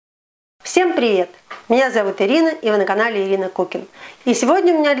Всем привет! Меня зовут Ирина, и вы на канале Ирина Кукин. И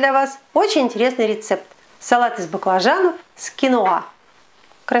сегодня у меня для вас очень интересный рецепт. Салат из баклажанов с киноа.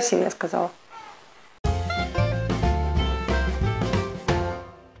 Красиво я сказала.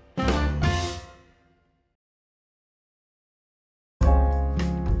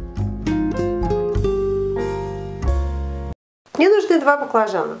 Мне нужны 2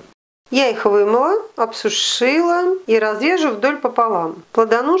 баклажана. Я их вымыла, обсушила и разрежу вдоль пополам.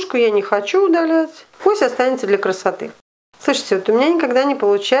 Плодоножку я не хочу удалять, пусть останется для красоты. Слушайте, вот у меня никогда не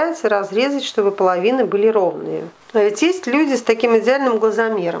получается разрезать, чтобы половины были ровные. А ведь есть люди с таким идеальным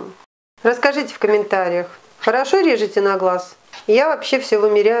глазомером. Расскажите в комментариях, хорошо режете на глаз? Я вообще все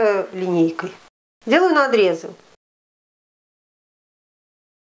вымеряю линейкой. Делаю надрезы,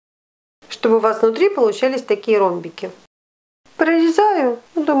 чтобы у вас внутри получались такие ромбики. Прорезаю,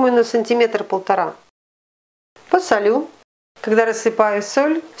 думаю, на сантиметр-полтора. Посолю. Когда рассыпаю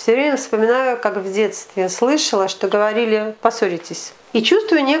соль, все время вспоминаю, как в детстве слышала, что говорили «поссоритесь». И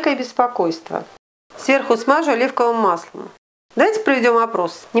чувствую некое беспокойство. Сверху смажу оливковым маслом. Давайте проведем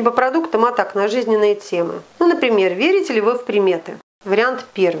опрос. Не по продуктам, а так, на жизненные темы. Например, верите ли вы в приметы? Вариант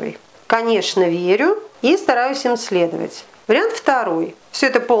 1. Конечно, верю и стараюсь им следовать. Вариант 2. Все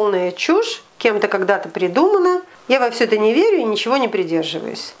это полная чушь, кем-то когда-то придумано. Я во все это не верю и ничего не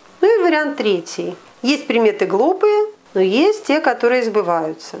придерживаюсь. Ну и вариант 3. Есть приметы глупые, но есть те, которые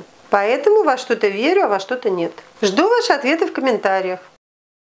сбываются. Поэтому во что-то верю, а во что-то нет. Жду ваши ответы в комментариях.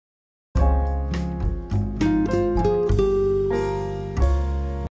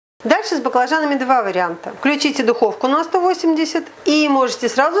 Дальше с баклажанами 2 варианта. Включите духовку на 180 и можете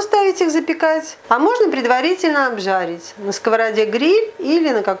сразу ставить их запекать, а можно предварительно обжарить на сковороде гриль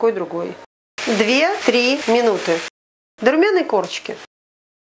или на какой другой. 2-3 минуты до румяной корочки.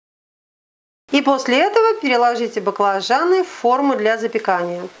 И после этого переложите баклажаны в форму для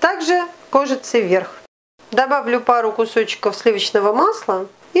запекания. Также кожицей вверх. Добавлю пару кусочков сливочного масла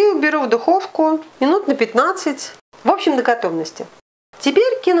и уберу в духовку минут на 15. В общем, до готовности.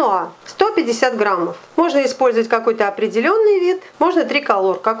 Теперь киноа 150 граммов. Можно использовать какой-то определенный вид, можно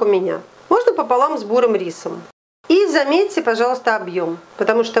триколор, как у меня. Можно пополам с бурым рисом. И заметьте, пожалуйста, объем,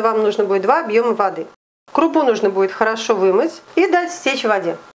 потому что вам нужно будет 2 объема воды. Крупу нужно будет хорошо вымыть и дать стечь в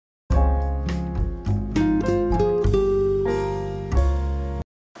воде.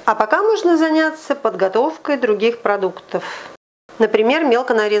 А пока можно заняться подготовкой других продуктов. Например,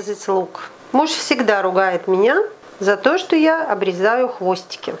 мелко нарезать лук. Муж всегда ругает меня за то, что я обрезаю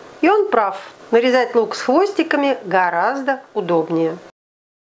хвостики. И он прав. Нарезать лук с хвостиками гораздо удобнее.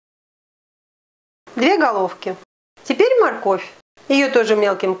 2 головки. Теперь морковь. Ее тоже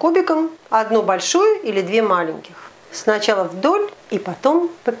мелким кубиком, 1 большую или 2 маленьких. Сначала вдоль и потом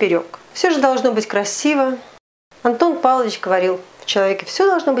поперек. Все же должно быть красиво. Антон Павлович говорил, в человеке все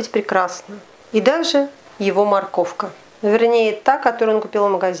должно быть прекрасно. И даже его морковка. Вернее, та, которую он купил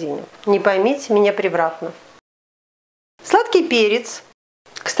в магазине. Не поймите меня превратно. Сладкий перец.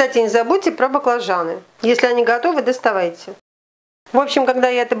 Кстати, не забудьте про баклажаны. Если они готовы, доставайте. В общем, когда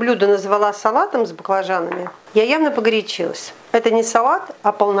я это блюдо назвала салатом с баклажанами, я явно погорячилась. Это не салат,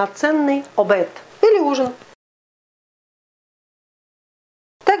 а полноценный обед или ужин.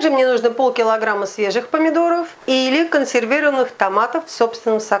 Также мне нужно полкилограмма свежих помидоров или консервированных томатов в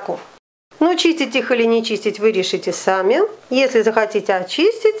собственном соку. Но чистить их или не чистить вы решите сами. Если захотите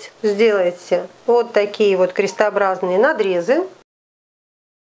очистить, сделайте вот такие вот крестообразные надрезы.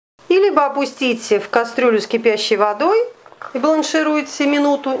 И либо опустите в кастрюлю с кипящей водой и бланшируйте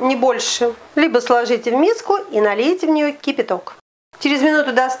минуту, не больше. Либо сложите в миску и налейте в нее кипяток. Через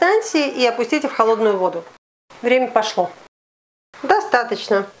минуту достаньте и опустите в холодную воду. Время пошло.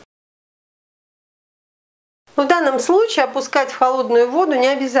 Достаточно. Но в данном случае опускать в холодную воду не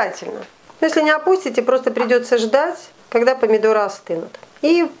обязательно. Если не опустите, просто придется ждать, когда помидоры остынут.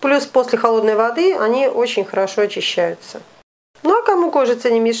 И плюс после холодной воды они очень хорошо очищаются. Ну а кому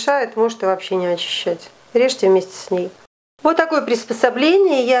кожица не мешает, можете вообще не очищать. Режьте вместе с ней. Вот такое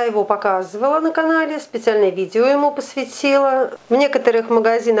приспособление, я его показывала на канале, специальное видео ему посвятила. В некоторых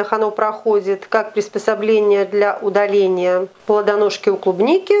магазинах оно проходит как приспособление для удаления плодоножки у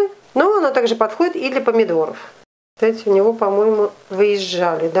клубники, но оно также подходит и для помидоров. Кстати, у него, по-моему,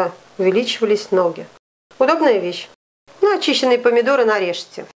 выезжали, да, увеличивались ноги. Удобная вещь. Ну, очищенные помидоры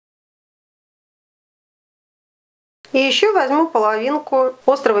нарежьте. И еще возьму половинку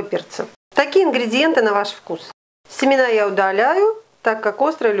острого перца. Такие ингредиенты на ваш вкус. Семена я удаляю, так как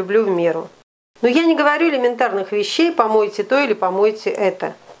острое люблю в меру. Но я не говорю элементарных вещей, помойте то или помойте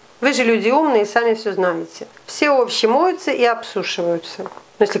это. Вы же люди умные, сами все знаете. Все овощи моются и обсушиваются.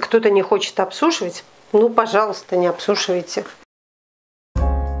 Но если кто-то не хочет обсушивать, ну, пожалуйста, не обсушивайте.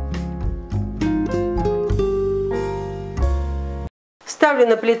 Ставлю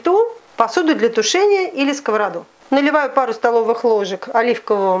на плиту посуду для тушения или сковороду. Наливаю пару столовых ложек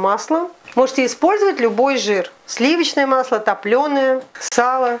оливкового масла. Можете использовать любой жир. Сливочное масло, топленое,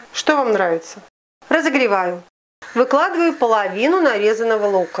 сало, что вам нравится. Разогреваю. Выкладываю половину нарезанного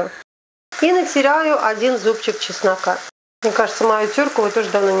лука. И натираю 1 зубчик чеснока. Мне кажется, мою терку вы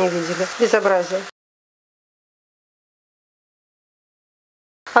тоже давно не видели. Безобразие.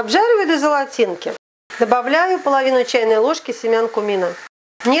 Обжариваю до золотинки. Добавляю половину чайной ложки семян кумина.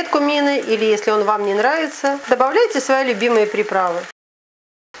 Нет кумина или если он вам не нравится, добавляйте свои любимые приправы.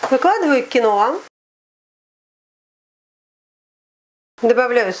 Выкладываю киноа.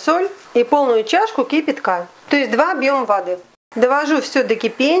 Добавляю соль и полную чашку кипятка, то есть 2 объема воды. Довожу все до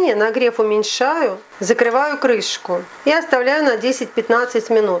кипения, нагрев уменьшаю, закрываю крышку и оставляю на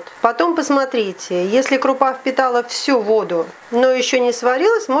 10-15 минут. Потом посмотрите, если крупа впитала всю воду, но еще не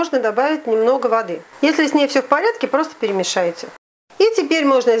сварилась, можно добавить немного воды. Если с ней все в порядке, просто перемешайте. И теперь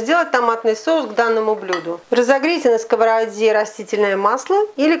можно сделать томатный соус к данному блюду. Разогрейте на сковороде растительное масло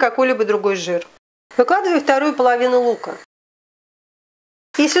или какой-либо другой жир. Выкладываю вторую половину лука.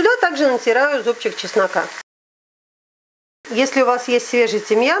 И сюда также натираю зубчик чеснока. Если у вас есть свежий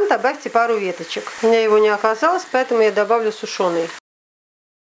тимьян, добавьте пару веточек. У меня его не оказалось, поэтому я добавлю сушеный.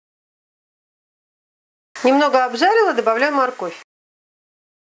 Немного обжарила, добавляю морковь.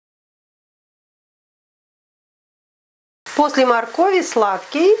 После моркови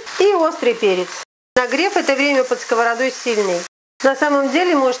сладкий и острый перец. Нагрев в это время под сковородой сильный. На самом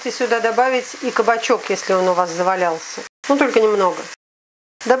деле можете сюда добавить и кабачок, если он у вас завалялся. Но только немного.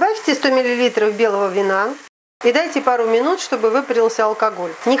 Добавьте 100 мл белого вина и дайте пару минут, чтобы выпарился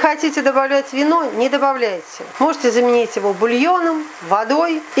алкоголь. Не хотите добавлять вино? Не добавляйте. Можете заменить его бульоном,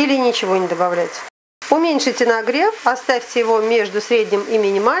 водой или ничего не добавлять. Уменьшите нагрев, оставьте его между средним и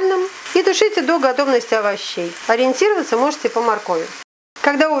минимальным и тушите до готовности овощей. Ориентироваться можете по моркови.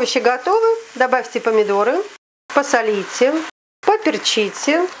 Когда овощи готовы, добавьте помидоры, посолите,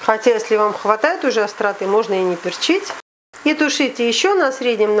 поперчите, хотя если вам хватает уже остроты, можно и не перчить. И тушите еще на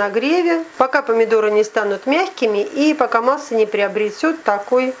среднем нагреве, пока помидоры не станут мягкими и пока масса не приобретет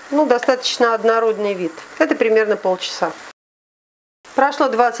такой, достаточно однородный вид. Это примерно полчаса. Прошло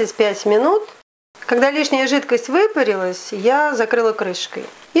 25 минут. Когда лишняя жидкость выпарилась, я закрыла крышкой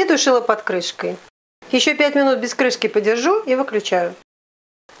и тушила под крышкой. Еще 5 минут без крышки подержу и выключаю.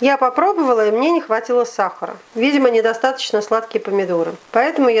 Я попробовала, и мне не хватило сахара. Видимо, недостаточно сладкие помидоры,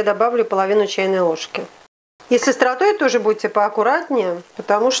 поэтому я добавлю половину чайной ложки. И с остротой тоже будьте поаккуратнее,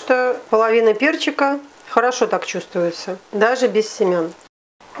 потому что половина перчика хорошо так чувствуется, даже без семян.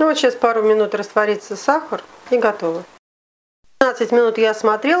 Вот сейчас пару минут растворится сахар и готово. 15 минут я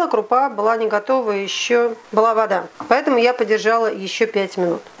смотрела, крупа была не готова, еще была вода. Поэтому я подержала еще 5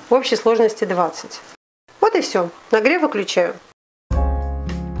 минут. В общей сложности 20. Вот и все. Нагрев выключаю.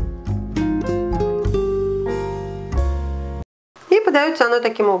 И подается оно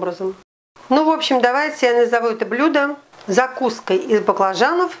таким образом. В общем, давайте я назову это блюдо закуской из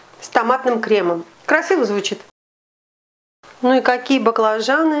баклажанов с томатным кремом. Красиво звучит. Ну и какие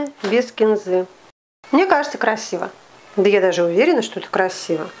баклажаны без кинзы? Мне кажется, красиво. Да я даже уверена, что это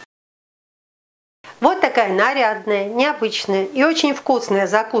красиво. Вот такая нарядная, необычная и очень вкусная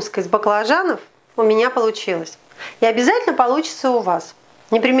закуска из баклажанов у меня получилась. И обязательно получится у вас.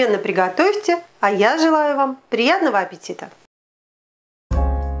 Непременно приготовьте, а я желаю вам приятного аппетита!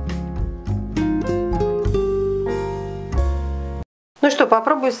 Ну что,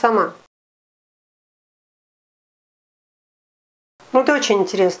 попробую сама. Это очень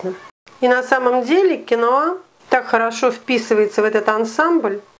интересно. И на самом деле киноа так хорошо вписывается в этот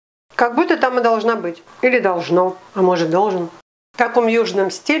ансамбль, как будто там и должна быть. Или должно, а может должен. В таком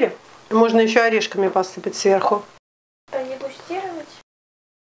южном стиле можно еще орешками посыпать сверху. Подегустировать?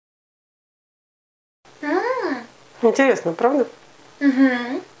 Интересно, правда?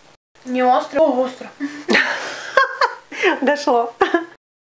 Угу. Не остро, остро. Дошло.